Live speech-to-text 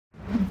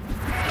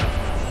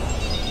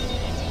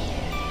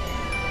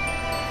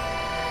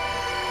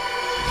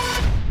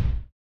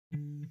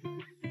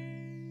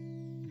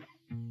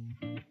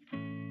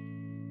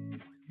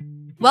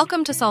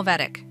Welcome to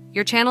Solvetic,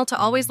 your channel to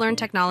always learn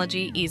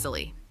technology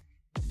easily.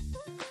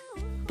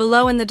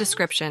 Below in the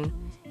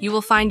description, you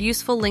will find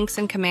useful links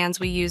and commands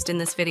we used in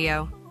this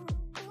video.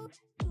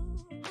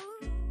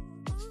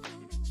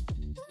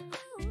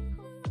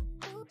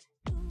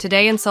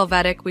 Today in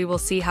Solvetic, we will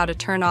see how to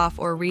turn off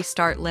or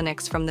restart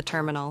Linux from the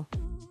terminal.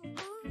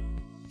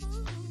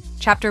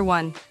 Chapter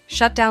 1.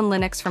 Shutdown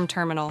Linux from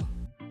terminal.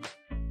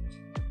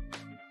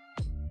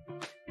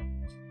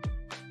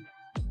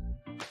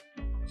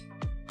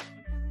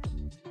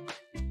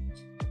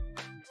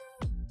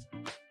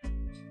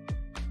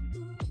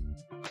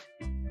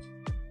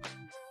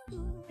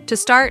 To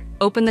start,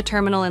 open the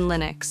terminal in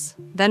Linux,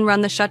 then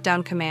run the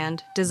shutdown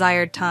command,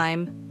 desired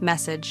time,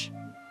 message.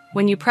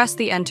 When you press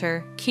the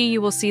Enter key,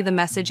 you will see the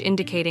message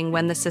indicating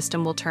when the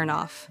system will turn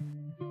off.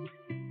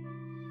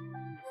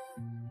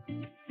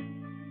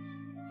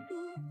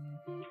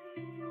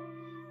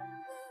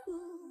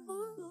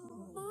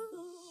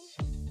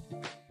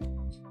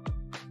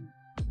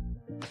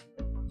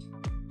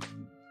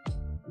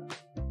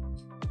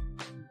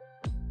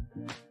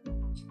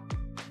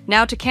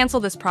 Now to cancel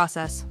this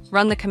process,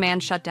 run the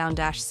command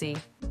shutdown-c.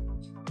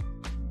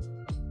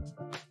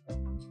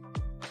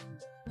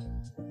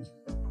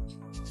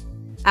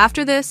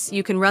 After this,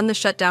 you can run the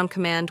shutdown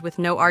command with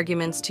no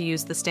arguments to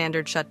use the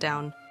standard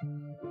shutdown.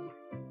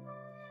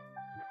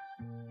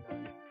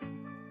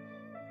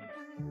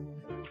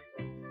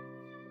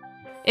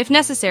 If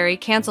necessary,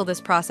 cancel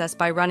this process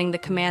by running the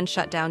command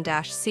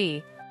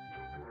shutdown-c.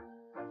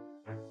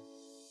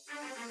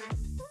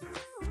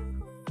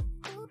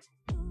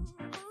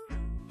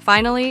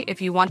 Finally,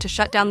 if you want to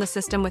shut down the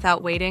system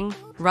without waiting,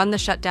 run the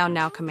shutdown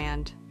now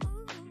command.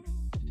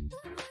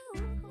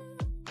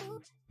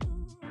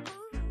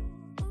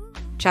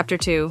 Chapter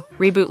 2.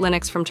 Reboot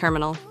Linux from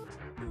terminal.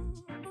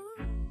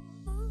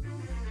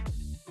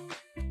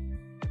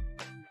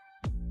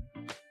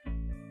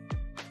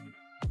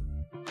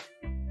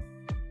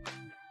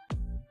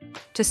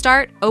 To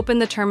start, open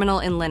the terminal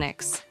in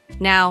Linux.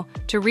 Now,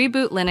 to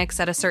reboot Linux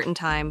at a certain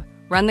time,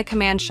 run the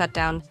command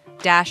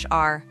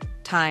shutdown-r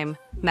time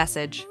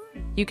message.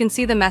 You can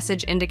see the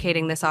message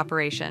indicating this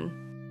operation.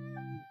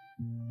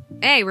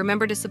 Hey,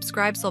 remember to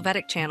subscribe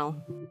Solvetic channel.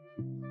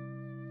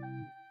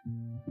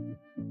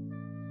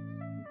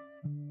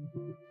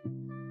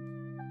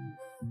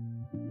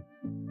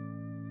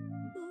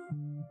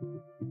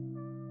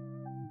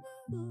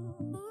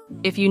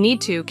 If you need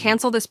to,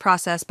 cancel this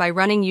process by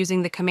running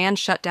using the command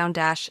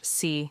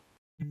shutdown-c.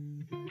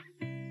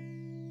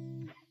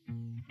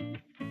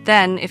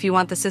 Then, if you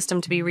want the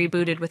system to be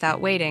rebooted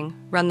without waiting,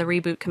 run the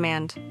reboot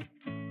command.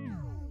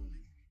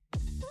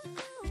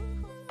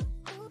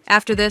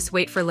 After this,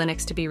 wait for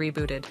Linux to be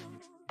rebooted.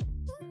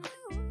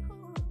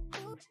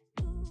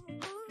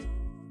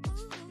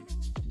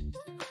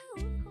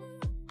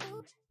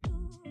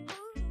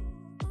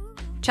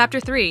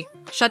 Chapter 3.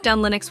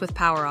 Shutdown Linux with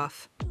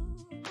Poweroff.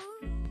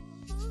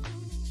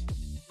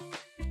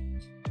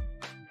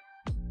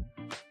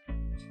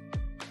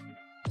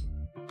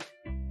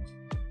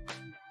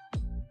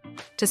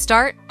 To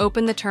start,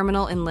 open the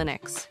terminal in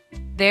Linux.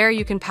 There,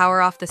 you can power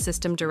off the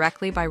system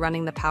directly by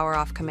running the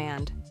Poweroff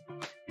command.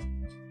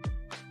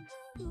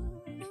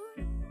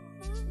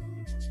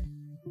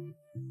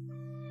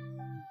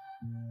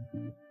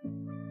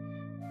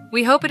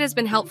 We hope it has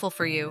been helpful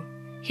for you.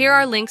 Here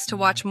are links to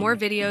watch more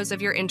videos of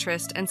your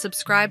interest and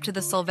subscribe to the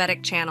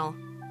Solvetic channel.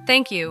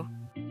 Thank you.